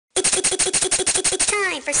It's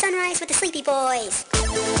time for Sunrise with the Sleepy Boys.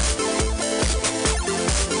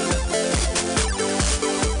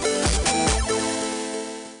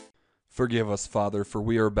 Forgive us, Father, for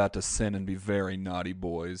we are about to sin and be very naughty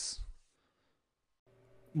boys.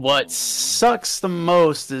 What sucks the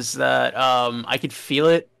most is that I could feel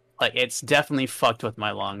it. Like, it's definitely fucked with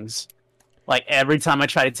my lungs. Like, every time I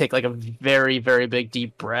try to take, like, a very, very big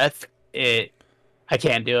deep breath, I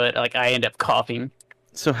can't do it. Like, I end up coughing.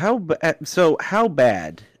 So how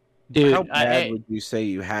bad? Dude, How bad would you say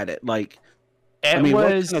you had it? Like, what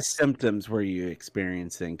kind of symptoms were you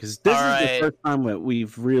experiencing? Because this is the first time that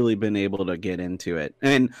we've really been able to get into it.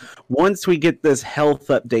 And once we get this health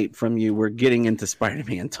update from you, we're getting into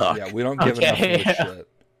Spider-Man talk. Yeah, we don't give enough of this shit.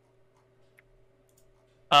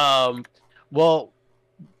 Well,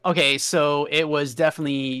 okay, so it was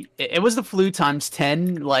definitely it was the flu times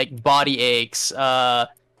 10, like body aches,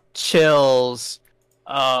 chills,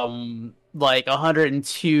 like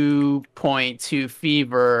 102.2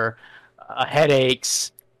 fever,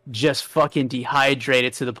 headaches, just fucking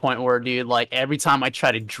dehydrated to the point where, dude, like every time I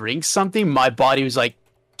try to drink something, my body was like,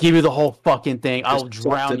 give me the whole fucking thing, I'll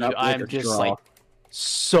drown you. I'm just like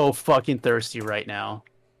so fucking thirsty right now.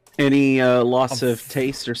 Any loss of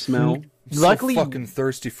taste or smell? I'm luckily, so fucking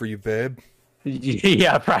thirsty for you, babe.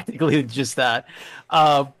 Yeah, practically just that.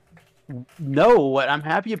 No, what I'm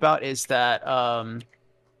happy about is that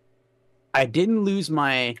I didn't lose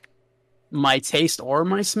my taste or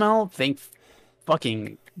my smell. Thank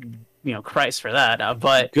fucking Christ for that.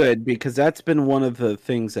 But good, because that's been one of the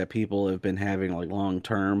things that people have been having like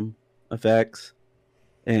long-term effects.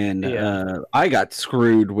 And I got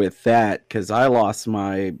screwed with that because I lost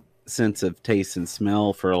my sense of taste and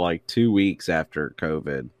smell for like 2 weeks after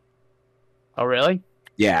COVID. Oh, really?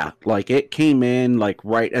 Yeah, like it came in like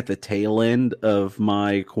right at the tail end of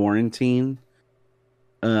my quarantine.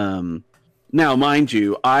 Now, mind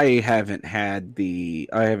you, I haven't had the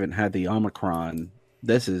Omicron.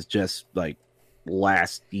 This is just like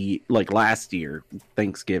last year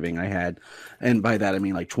Thanksgiving I had, and by that I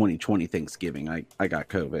mean like 2020 Thanksgiving I got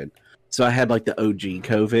COVID. So I had like the OG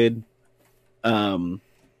COVID,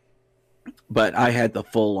 but I had the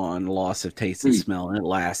full on loss of taste and smell, and it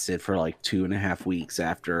lasted for like 2.5 weeks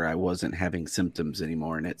after I wasn't having symptoms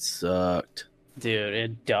anymore, and it sucked. Dude,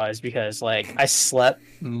 it does, because like I slept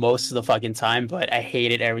most of the fucking time, but I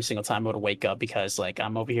hated every single time I would wake up because like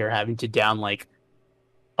I'm over here having to down like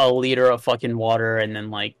a liter of fucking water and then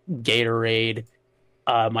like Gatorade.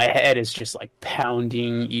 My head is just like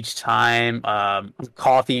pounding each time. I'm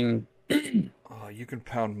coughing. Oh, you can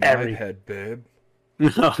pound my head, babe.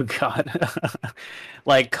 Oh god.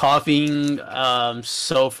 Like coughing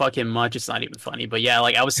so fucking much it's not even funny. But yeah,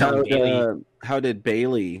 like I was telling Bailey. How did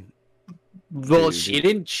Bailey? Well, she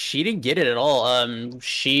didn't get it at all.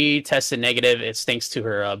 She tested negative. It's thanks to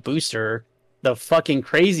her booster. The fucking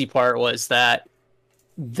crazy part was that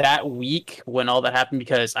week when all that happened,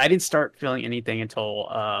 because I didn't start feeling anything until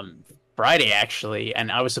Friday actually,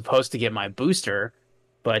 and I was supposed to get my booster,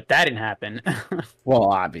 but that didn't happen.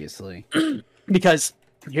 Well, obviously. Because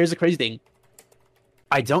here's the crazy thing.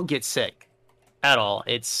 I don't get sick at all.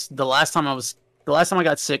 It's the last time I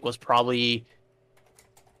got sick was probably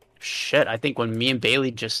I think when me and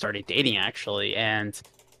Bailey just started dating actually, and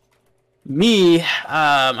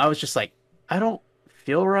I was just like, I don't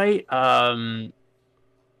feel right. No,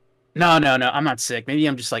 I'm not sick. Maybe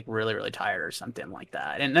I'm just like really, really tired or something like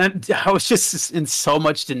that. And then I was just in so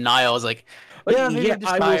much denial. I was like, maybe I'm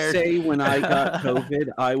just tired. I will say when I got COVID,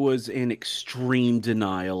 I was in extreme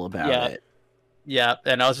denial about it. Yeah,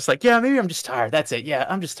 and I was just like, maybe I'm just tired. That's it. Yeah,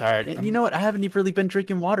 I'm just tired. And you know what? I haven't even really been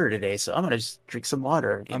drinking water today, so I'm gonna just drink some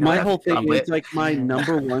water. My whole thing is like my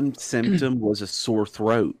number one symptom was a sore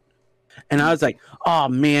throat, and I was like, oh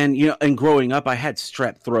man, and growing up, I had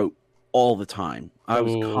strep throat all the time. I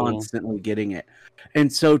was constantly getting it,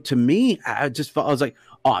 and so to me, I was like,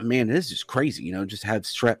 oh man, this is crazy. Just have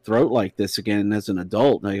strep throat like this again as an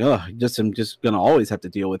adult. Like, I'm just gonna always have to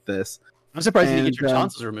deal with this. I'm surprised you didn't get your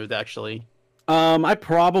tonsils removed, actually. I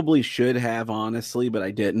probably should have, honestly, but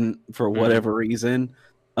I didn't for whatever reason.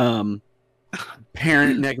 Parent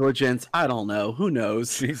negligence. I don't know. Who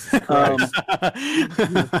knows? Jesus Christ.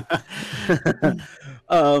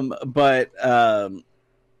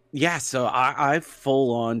 Yeah. So I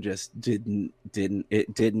full on just didn't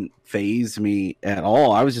phase me at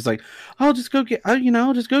all. I was just like, I'll just go get,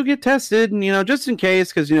 just go get tested, and just in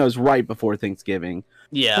case, because it was right before Thanksgiving.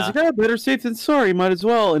 Yeah. I was like, better safe than sorry. Might as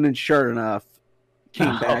well. And then, sure enough,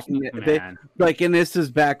 came back. And and this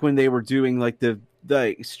is back when they were doing like the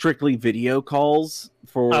strictly video calls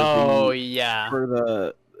for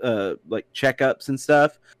the like checkups and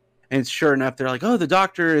stuff. And sure enough, they're like, "Oh, the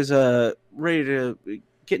doctor is ready to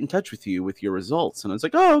get in touch with you with your results." And I was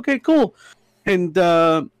like, "Oh, okay, cool." And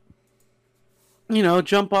jump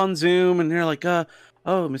on Zoom, and they're like, "Oh,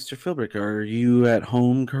 Mr. Philbrick, are you at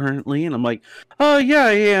home currently?" And I'm like, "Oh, yeah,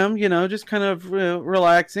 I am. Just kind of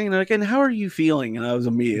relaxing." And they're like, "And how are you feeling?" And I was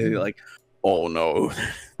immediately like, "Oh no,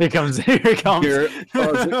 Here it comes. I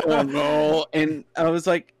was like, "Oh no," and I was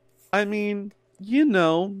like, "I mean,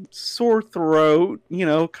 sore throat,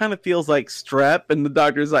 kind of feels like strep." And the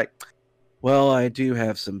doctor's like, "Well, I do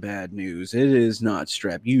have some bad news. It is not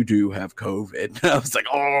strep. You do have COVID." I was like,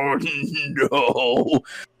 "Oh no."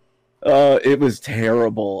 It was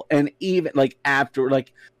terrible. And even like after,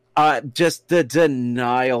 like, just the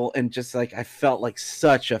denial, and just like I felt like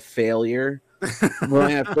such a failure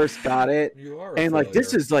when I first got it. You are, and like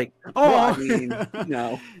this is like, I mean,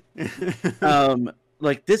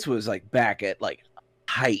 like this was like back at like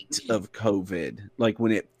height of COVID, like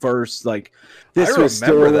when it first, like this I was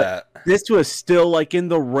remember still that. this was still like in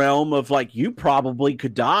the realm of like you probably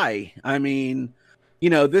could die. I mean,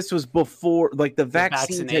 this was before like the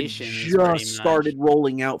vaccines had just started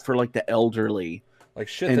rolling out for like the elderly. Like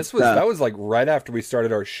shit, that was like right after we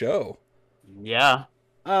started our show. Yeah.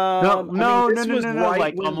 No,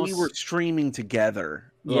 right when almost... we were streaming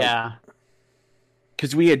together. Yeah.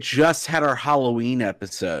 Because we had just had our Halloween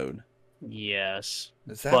episode. Yes.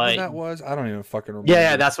 Is that when that was? I don't even fucking remember.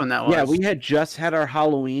 Yeah, that's when that was. Yeah, we had just had our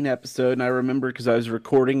Halloween episode, and I remember because I was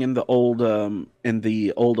recording in the old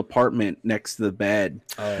apartment next to the bed.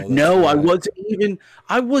 Oh, no, right.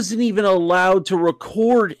 I wasn't even allowed to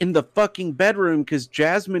record in the fucking bedroom because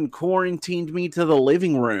Jasmine quarantined me to the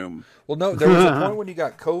living room. Well, no, there was a point when you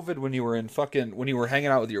got COVID when you were hanging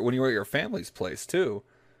out when you were at your family's place too.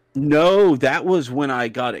 No, that was when I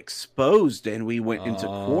got exposed and we went into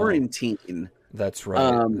quarantine. That's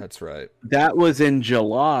right. That's right. That was in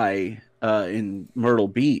July in Myrtle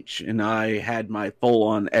Beach, and I had my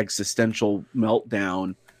full-on existential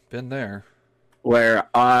meltdown. Been there. Where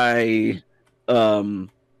I was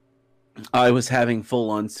having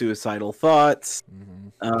full-on suicidal thoughts. Mm-hmm.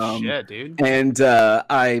 Shit, dude. And when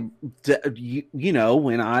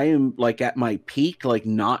I am like at my peak, like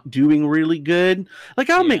not doing really good,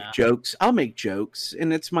 like I'll make jokes,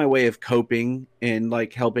 and it's my way of coping and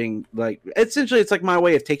like helping. Like essentially, it's like my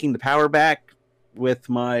way of taking the power back with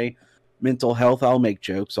my mental health. I'll make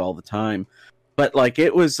jokes all the time, but like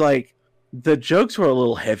it was like the jokes were a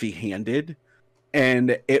little heavy-handed,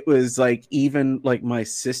 and it was like even like my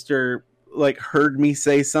sister like heard me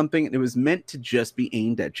say something, and it was meant to just be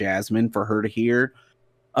aimed at Jasmine for her to hear,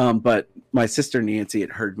 but my sister Nancy had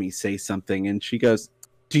heard me say something, and she goes,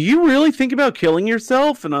 "Do you really think about killing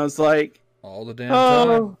yourself?" And I was like, all the damn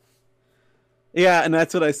time. Yeah, and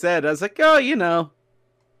that's what I said. I was like, "Oh,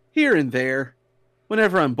 here and there,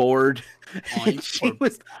 whenever I'm bored."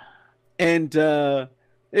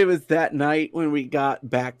 It was that night when we got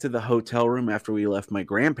back to the hotel room after we left my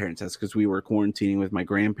grandparents' house, because we were quarantining with my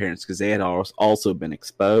grandparents because they had also been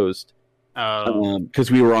exposed. Because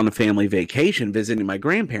we were on a family vacation visiting my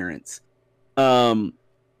grandparents. And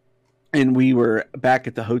we were back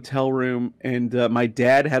at the hotel room, and my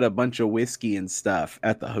dad had a bunch of whiskey and stuff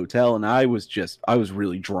at the hotel, and I was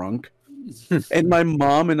really drunk. And my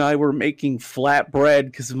mom and I were making flatbread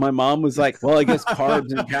because my mom was like, "Well, I guess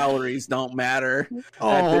carbs and calories don't matter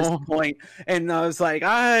at this point." And I was like,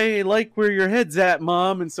 "I like where your head's at,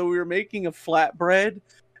 Mom." And so we were making a flatbread,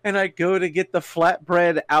 and I go to get the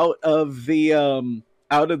flatbread out of the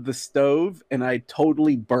stove, and I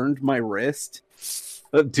totally burned my wrist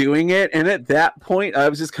of doing it. And at that point, I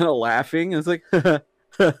was just kind of laughing. I was like, and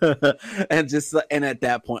at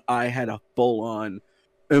that point, I had a full-on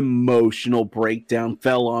emotional breakdown,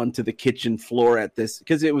 fell onto the kitchen floor at this,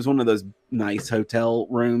 because it was one of those nice hotel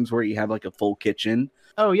rooms where you have like a full kitchen.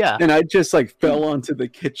 Oh yeah. And I just like fell onto the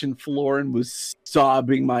kitchen floor and was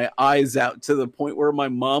sobbing my eyes out to the point where my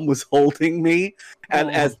mom was holding me. And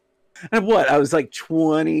I was like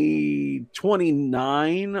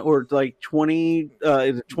 29 or like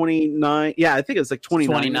 29. Yeah, I think it was like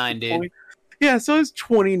 29. 29, dude. Yeah, so I was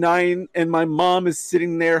 29, and my mom is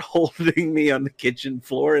sitting there holding me on the kitchen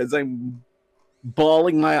floor as I'm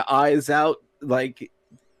bawling my eyes out, like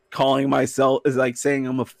calling myself, as like saying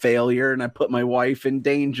I'm a failure and I put my wife in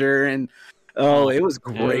danger. And it was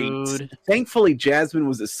great. Dude. Thankfully, Jasmine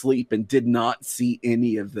was asleep and did not see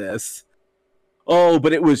any of this. Oh,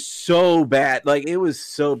 but it was so bad. Like, it was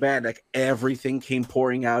so bad. Like, everything came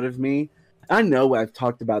pouring out of me. I know I've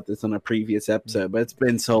talked about this on a previous episode, but it's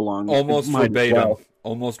been so long. Almost verbatim.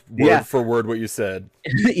 almost word for word what you said.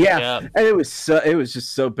 Yeah, and it was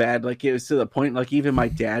just so bad. Like it was to the point, like even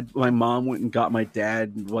my mom went and got my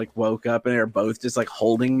dad, and, like woke up, and they're both just like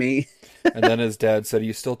holding me. And then his dad said, "Are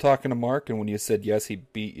you still talking to Mark?" And when you said yes, he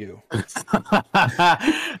beat you.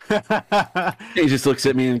 He just looks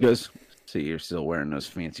at me and goes, "See, you're still wearing those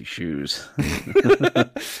fancy shoes."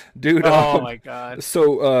 Dude, oh my god.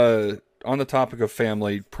 So, on the topic of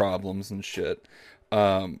family problems and shit,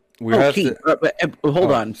 we have Key, to...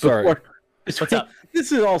 hold on. Sorry. What's up?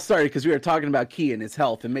 This is all started because we were talking about Key and his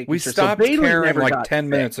health and making We sure. stopped so Bailey caring never like got 10 sick.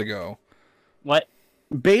 minutes ago. What?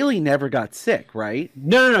 Bailey never got sick, right?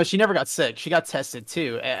 No. She never got sick. She got tested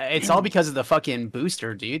too. It's all because of the fucking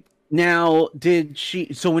booster, dude. Now, did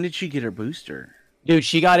she? So when did she get her booster? Dude,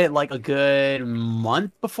 she got it like a good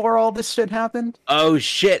month before all this shit happened. Oh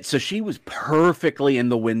shit! So she was perfectly in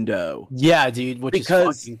the window. Yeah, dude.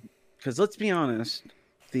 Because let's be honest,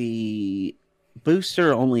 the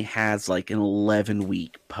booster only has like an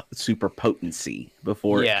 11-week super potency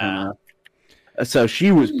before it kinda... So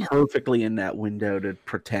she was perfectly in that window to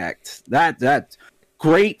protect. That's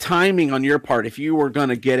great timing on your part. If you were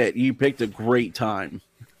gonna get it, you picked a great time.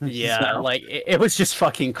 Yeah, So... like it was just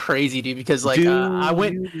fucking crazy, dude. Because like I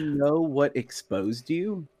went. You know what exposed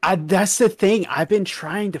you? That's the thing. I've been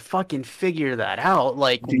trying to fucking figure that out.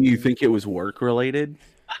 Like, Do you think it was work related?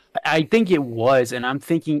 I think it was, and I'm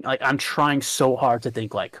thinking like I'm trying so hard to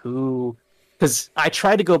think like who. Because I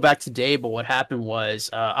tried to go back today, but what happened was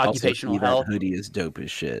occupational health. That hoodie is dope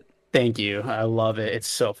as shit. Thank you. I love it. It's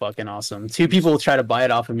so fucking awesome. 2 people try to buy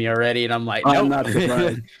it off of me already, and I'm like, nope. I'm not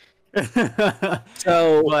surprised.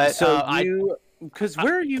 Because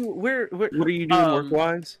where are you? Where? What are you doing work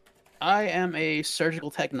wise? I am a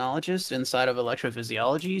surgical technologist inside of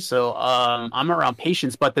electrophysiology, so I'm around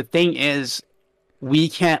patients. But the thing is, we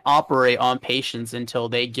can't operate on patients until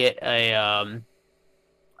they get a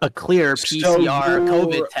clear PCR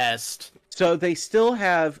COVID test. So they still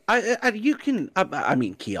have. You can. I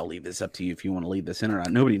mean, Key, I'll leave this up to you if you want to leave this in or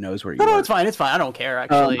not. Nobody knows where you are. No, it's fine. It's fine. I don't care.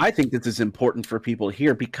 Actually, I think this is important for people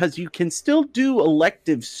here because you can still do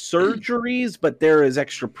elective surgeries, but there is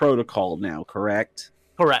extra protocol now. Correct.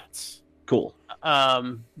 Correct. Cool.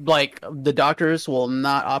 Like the doctors will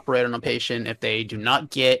not operate on a patient if they do not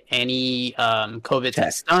get any COVID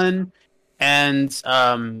test done. And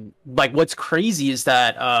like what's crazy is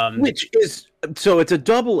that which is so it's a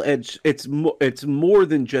double-edged. It's more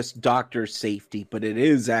than just doctor safety, but it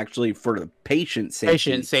is actually for the patient safety.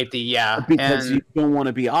 Patient safety, yeah, because you don't want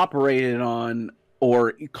to be operated on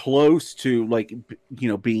or close to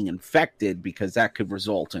being infected because that could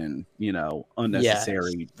result in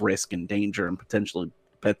unnecessary risk and danger and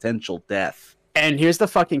potential death. And here's the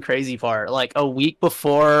fucking crazy part. Like a week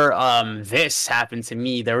before this happened to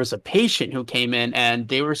me, there was a patient who came in and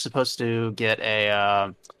they were supposed to get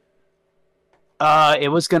a it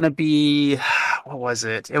was going to be what was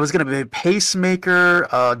it? It was going to be a pacemaker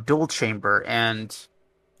dual chamber, and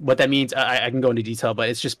what that means I can go into detail, but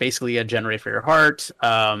it's just basically a generator for your heart.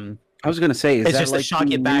 I was going to say, is it's that just like a shock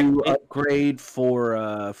the it back new upgrade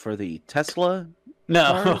for the Tesla?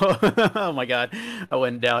 No. Oh my god, I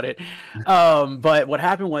wouldn't doubt it. But what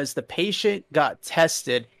happened was the patient got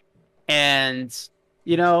tested, and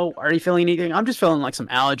are you feeling anything? I'm just feeling like some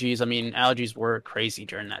allergies. I mean, allergies were crazy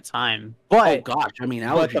during that time. But oh gosh, I mean,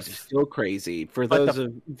 allergies are still crazy for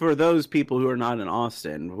those people who are not in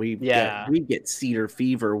Austin. We get cedar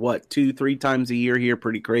fever 2-3 times a year here,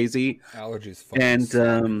 pretty crazy. Allergies,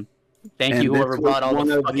 and thank you, whoever brought all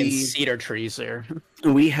the fucking cedar trees there.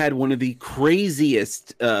 We had one of the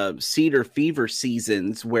craziest cedar fever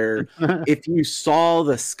seasons where if you saw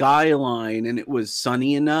the skyline and it was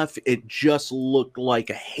sunny enough, it just looked like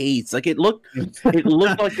a haze. Like it looked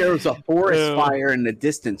like there was a forest fire in the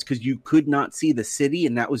distance because you could not see the city,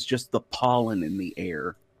 and that was just the pollen in the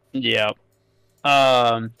air. Yeah.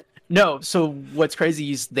 No, so what's crazy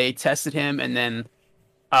is they tested him, and then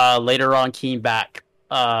later on came back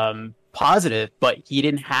positive, but he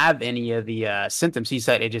didn't have any of the symptoms. He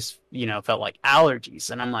said it just felt like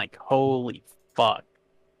allergies, and I'm like, holy fuck.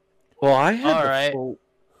 Well, I had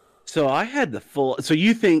the full. So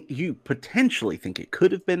you potentially think it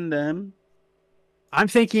could have been them? I'm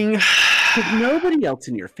thinking nobody else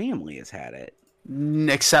in your family has had it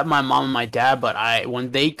except my mom and my dad. But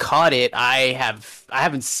when they caught it, I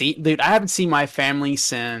haven't seen my family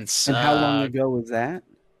since. And how long ago was that?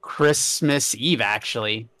 Christmas Eve,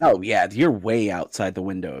 actually. Oh yeah, you're way outside the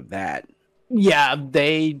window of that. Yeah,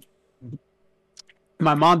 this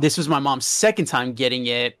was my mom's second time getting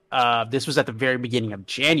it. This was at the very beginning of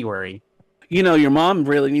January. Your mom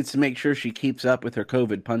really needs to make sure she keeps up with her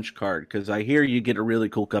COVID punch card, because I hear you get a really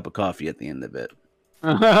cool cup of coffee at the end of it.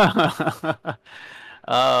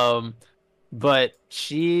 um, but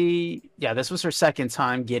this was her second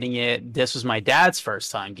time getting it. This was my dad's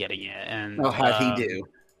first time getting it, and Oh, how'd he do?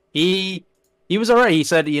 he he was alright. He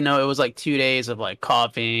said, it was like 2 days of like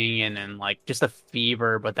coughing and then like just a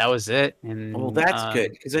fever, but that was it. And Well, that's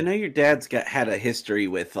good because I know your dad's had a history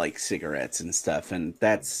with like cigarettes and stuff, and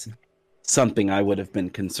that's something I would have been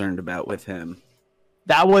concerned about with him.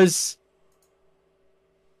 that was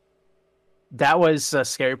a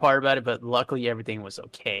scary part about it, but luckily everything was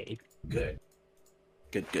okay. Good.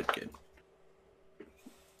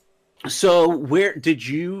 So, where did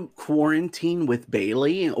you quarantine with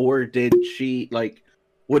Bailey, or did she like?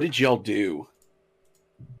 What did y'all do?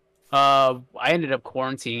 I ended up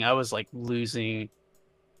quarantining. I was like losing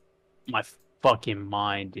my fucking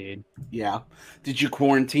mind, dude. Yeah. Did you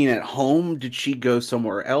quarantine at home? Did she go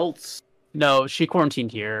somewhere else? No, she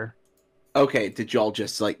quarantined here. Okay. Did y'all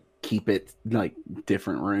just like keep it like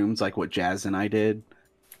different rooms, like what Jazz and I did?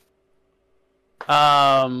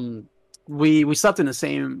 We slept in the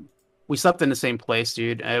same place,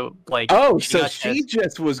 dude. Oh, so she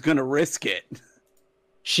just was gonna risk it.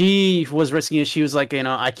 She was risking it. She was like,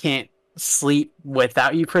 I can't sleep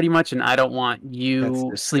without you pretty much, and I don't want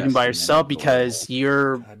you sleeping by yourself because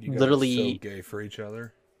you're God, you guys literally are so gay for each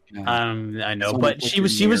other. I know, It's but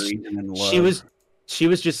she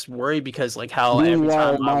was just worried because like how every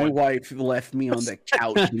Meanwhile, time my wife left me on the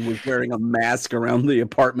couch and was wearing a mask around the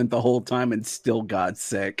apartment the whole time and still got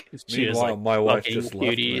sick. she was Meanwhile, like, my wife fucking just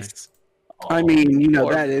left me. cuties. I mean,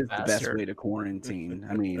 poor that is the best bastard. way to quarantine.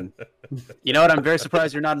 I mean, You know what? I'm very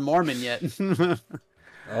surprised you're not Mormon yet.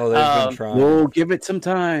 Oh, they've been trying. we'll give it some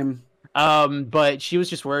time. But she was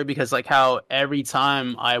just worried because like how every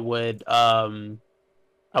time I would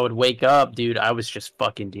wake up, dude, I was just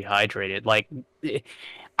fucking dehydrated. Like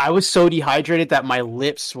I was so dehydrated that my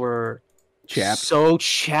lips were Chapped. so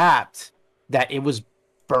chapped that it was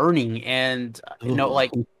burning, and like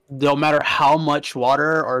no matter how much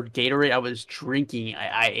water or Gatorade I was drinking,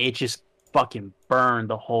 it just fucking burned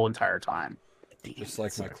the whole entire time. Just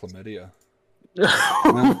like my chlamydia.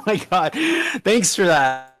 Oh my god! Thanks for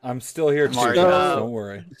that. I'm still here too, Mario. guys, don't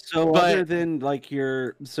worry. So But- other than like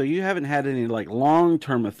so you haven't had any like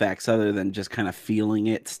long-term effects other than just kind of feeling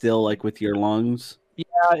it still like with your lungs? Yeah,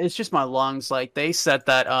 it's just my lungs. Like they said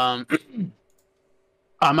that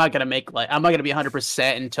I'm not gonna be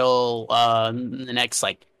 100% until the next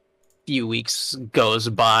like few weeks goes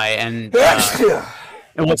by, and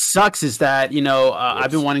what sucks is that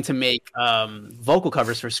I've been wanting to make vocal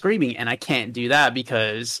covers for Screaming, and I can't do that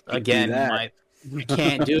because again I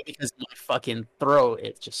can't do it because my fucking throat,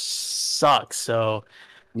 it just sucks. So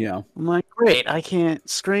Yeah. I'm like, great, I can't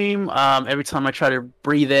scream. Every time I try to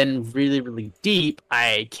breathe in really, really deep,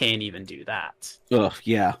 I can't even do that. Ugh,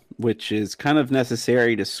 yeah, which is kind of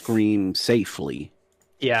necessary to scream safely.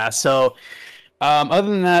 Yeah, so other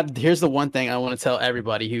than that, here's the one thing I want to tell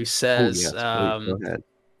everybody who says, Please, go ahead.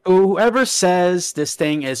 whoever says this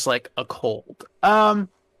thing is like a cold,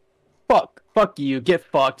 fuck you, get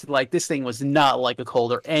fucked. Like this thing was not like a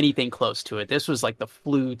cold or anything close to it. This was like the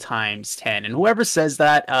flu times 10. And whoever says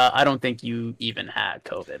that, I don't think you even had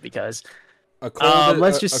COVID because A cold,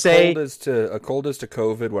 let's just say a cold is to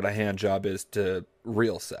COVID what a hand job is to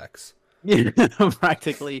real sex.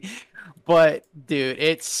 practically. But dude,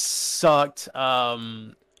 it sucked.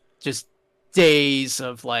 Just days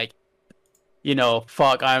of like,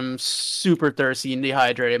 fuck, I'm super thirsty and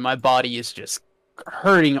dehydrated. My body is just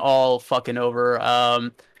hurting all fucking over.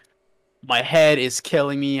 My head is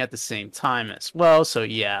killing me at the same time as well. So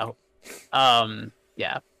yeah.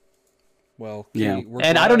 Yeah. Well, Yeah.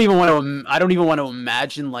 And I don't even want to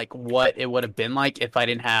imagine like what it would have been like if I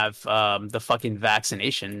didn't have the fucking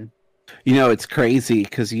vaccination. It's crazy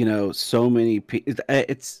because so many people.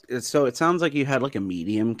 So it sounds like you had like a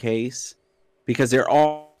medium case because there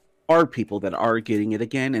are people that are getting it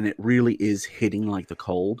again, and it really is hitting like the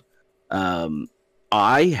cold.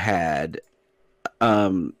 I had,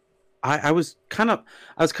 I was kind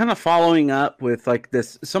of following up with like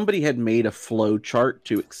this. Somebody had made a flow chart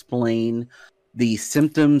to explain the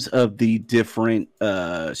symptoms of the different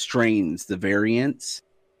strains, the variants.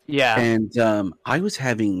 Yeah. And I was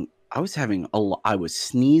having a lot. I was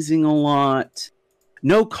sneezing a lot,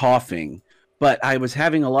 no coughing, but I was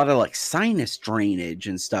having a lot of like sinus drainage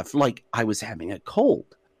and stuff. Like I was having a cold.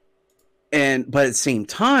 But at the same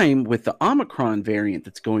time, with the Omicron variant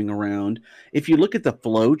that's going around, if you look at the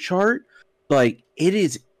flow chart, like it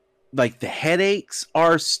is like the headaches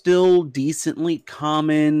are still decently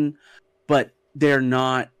common, but they're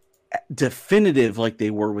not definitive like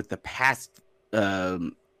they were with the past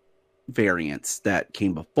variants that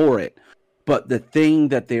came before it. But the thing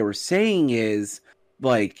that they were saying is,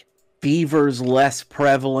 like, fever's less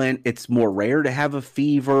prevalent. It's more rare to have a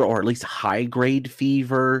fever, or at least high grade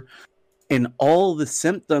fever. And all the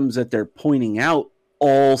symptoms that they're pointing out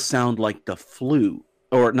all sound like the flu,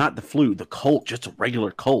 or not the flu, the cold, just a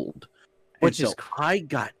regular cold. Which and is I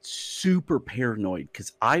got super paranoid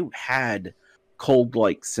because I had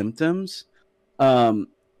cold-like symptoms. I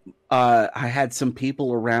had some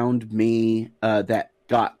people around me that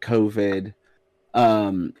got COVID.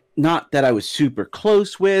 Not that I was super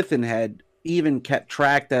close with, and had even kept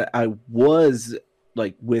track that I was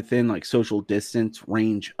like within like social distance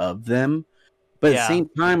range of them. But at the same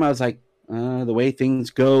time, I was like, the way things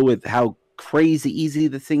go with how crazy easy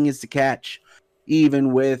the thing is to catch,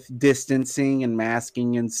 even with distancing and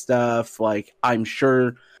masking and stuff, like, I'm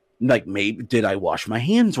sure, like, maybe did I wash my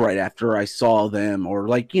hands right after I saw them, or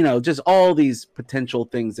like, just all these potential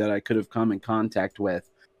things that I could have come in contact with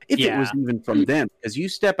if it was even from them, because you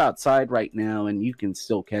step outside right now and you can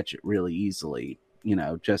still catch it really easily,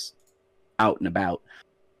 just out and about.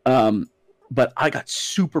 But I got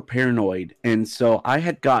super paranoid, and so I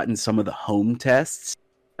had gotten some of the home tests.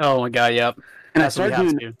 Oh my god, yep. And I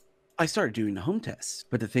started doing the home tests.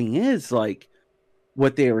 But the thing is, like,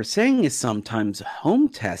 what they were saying is sometimes home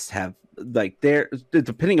tests have, like, they're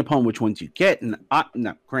depending upon which ones you get. And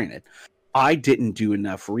now, granted, I didn't do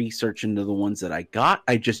enough research into the ones that I got.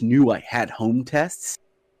 I just knew I had home tests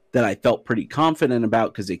that I felt pretty confident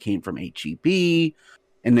about because they came from HEB,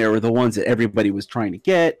 and they were the ones that everybody was trying to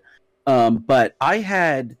get. But I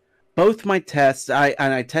had both my tests.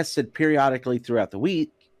 I tested periodically throughout the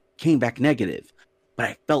week, came back negative, but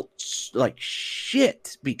I felt like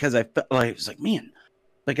shit because I felt like, I was like, man,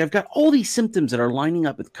 like, I've got all these symptoms that are lining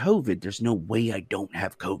up with COVID. There's no way I don't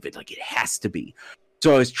have COVID. Like, it has to be.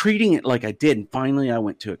 So I was treating it like I did. And finally I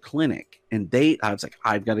went to a clinic, and I was like,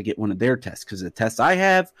 I've got to get one of their tests, because the tests I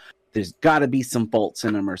have, there's got to be some faults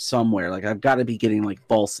in them or somewhere. Like, I've got to be getting like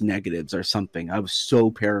false negatives or something. I was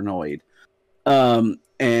so paranoid. So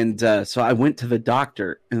I went to the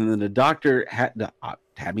doctor, and then the doctor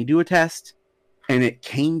had me do a test, and it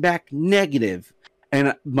came back negative.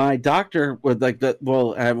 And my doctor was like,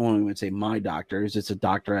 I won't even say my doctor, it's just a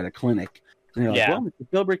doctor at a clinic. And they're like, well, Mr.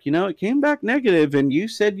 Philbrick, it came back negative, and you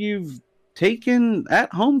said you've taken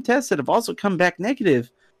at-home tests that have also come back negative.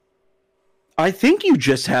 I think you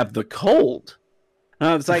just have the cold. And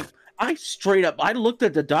I was like, I looked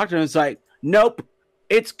at the doctor and I was like, nope,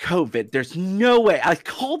 it's COVID. There's no way. I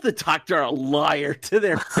called the doctor a liar to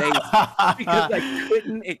their face because I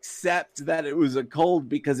couldn't accept that it was a cold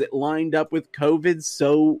because it lined up with COVID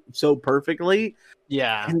so perfectly.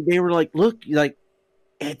 Yeah. And they were like, look, like,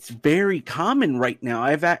 it's very common right now.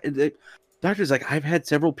 The doctor's like, I've had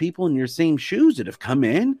several people in your same shoes that have come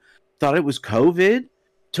in, thought it was COVID,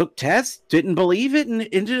 took tests, didn't believe it, and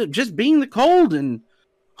ended up just being the cold. And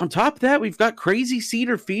on top of that, we've got crazy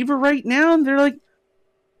cedar fever right now. And they're like,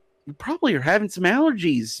 you probably are having some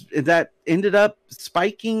allergies that ended up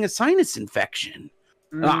spiking a sinus infection.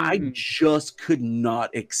 I just could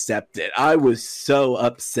not accept it. I was so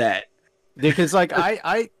upset. Because like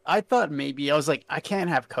I thought maybe I was like, I can't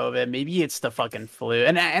have COVID. Maybe it's the fucking flu.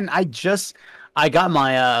 And I got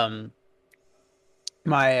my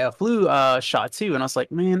my flu shot too, and I was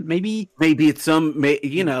like, man, maybe it's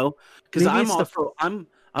because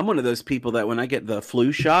I'm one of those people that when I get the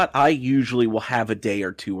flu shot, I usually will have a day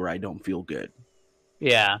or two where I don't feel good.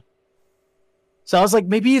 Yeah. So I was like,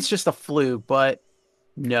 maybe it's just a flu, but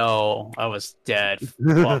no, I was dead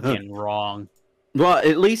fucking wrong. Well,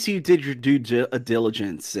 at least you did your due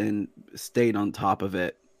diligence and stayed on top of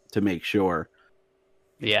it to make sure.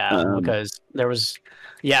 Yeah, because there was,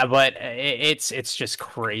 but it's just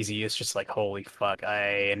crazy. It's just like, holy fuck!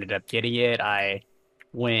 I ended up getting it. I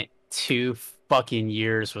went 2 fucking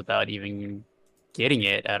years without even getting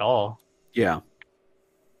it at all. Yeah.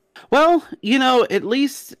 Well, at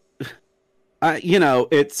least,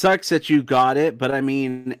 it sucks that you got it, but I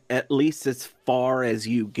mean, at least as far as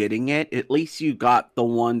you getting it, at least you got the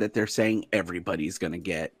one that they're saying everybody's gonna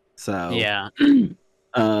get. So yeah.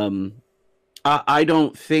 I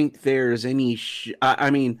don't think there's any.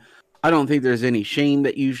 I don't think there's any shame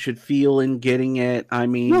that you should feel in getting it. I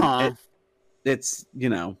mean, it's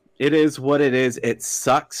it is what it is. It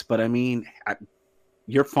sucks, but I mean,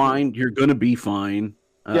 you're fine. You're gonna be fine.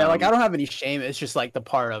 Yeah, like, I don't have any shame. It's just like the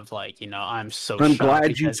part of like, I'm I'm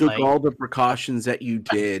glad you took all the precautions that you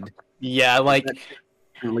did. Yeah, like, that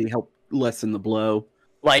really helped lessen the blow.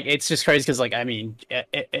 Like, it's just crazy because, like, I mean,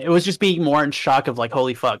 it was just being more in shock of like,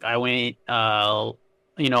 holy fuck, I went,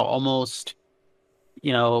 almost,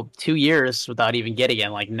 2 years without even getting it.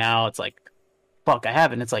 Like, now it's like, fuck, I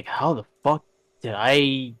haven't. It's like, how the fuck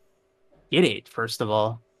I get it, first of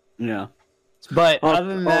all. Yeah. But other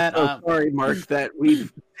than that, sorry, Mark, that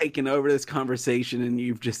we've taken over this conversation and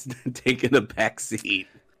you've just taken a back seat.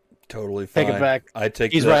 Totally fine. Take it back. I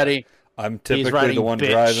take He's that. ready. I'm He's typically riding, the one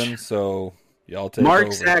bitch. driving, so y'all take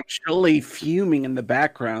Mark's over. actually fuming in the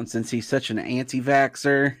background since he's such an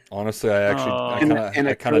anti-vaxxer. Honestly, I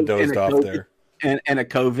And kind of dozed off there. And a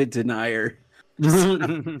COVID denier.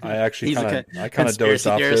 I actually kind of dozed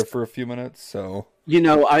off there for a few minutes. So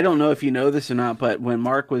I don't know if you know this or not, but when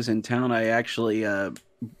Mark was in town, I actually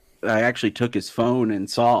took his phone and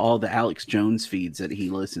saw all the Alex Jones feeds that he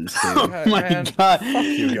listens to. Oh my god! Fuck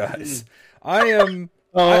you guys! I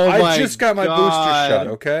just got my booster shot.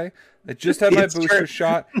 Okay, I just had my booster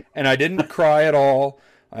shot, and I didn't cry at all.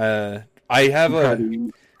 I have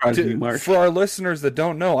for our listeners that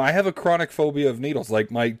don't know, I have a chronic phobia of needles. Like,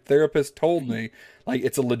 my therapist told me, like,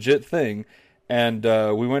 it's a legit thing. And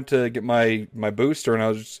we went to get my booster,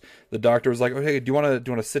 and the doctor was like, "Oh, hey, do you want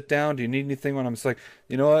to sit down? Do you need anything?" And I'm just like,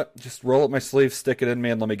 you know what? Just roll up my sleeve, stick it in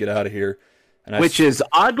me, and let me get out of here. And which is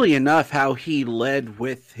oddly enough how he led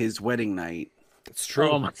with his wedding night. It's true.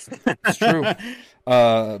 Oh my. It's true.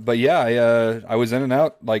 But yeah, I was in and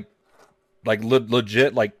out like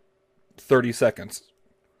legit like 30 seconds.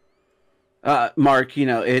 Mark,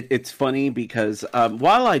 it's funny because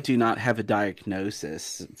while I do not have a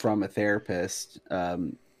diagnosis from a therapist,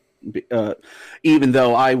 even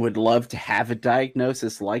though I would love to have a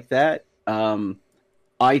diagnosis like that,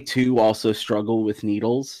 I too also struggle with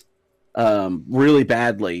needles really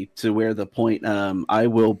badly, to where the point I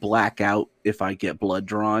will black out if I get blood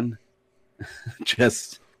drawn.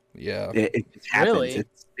 Just yeah, it happens. Really?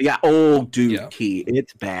 It's, yeah, oh dude, yeah.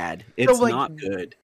 It's bad. It's not good.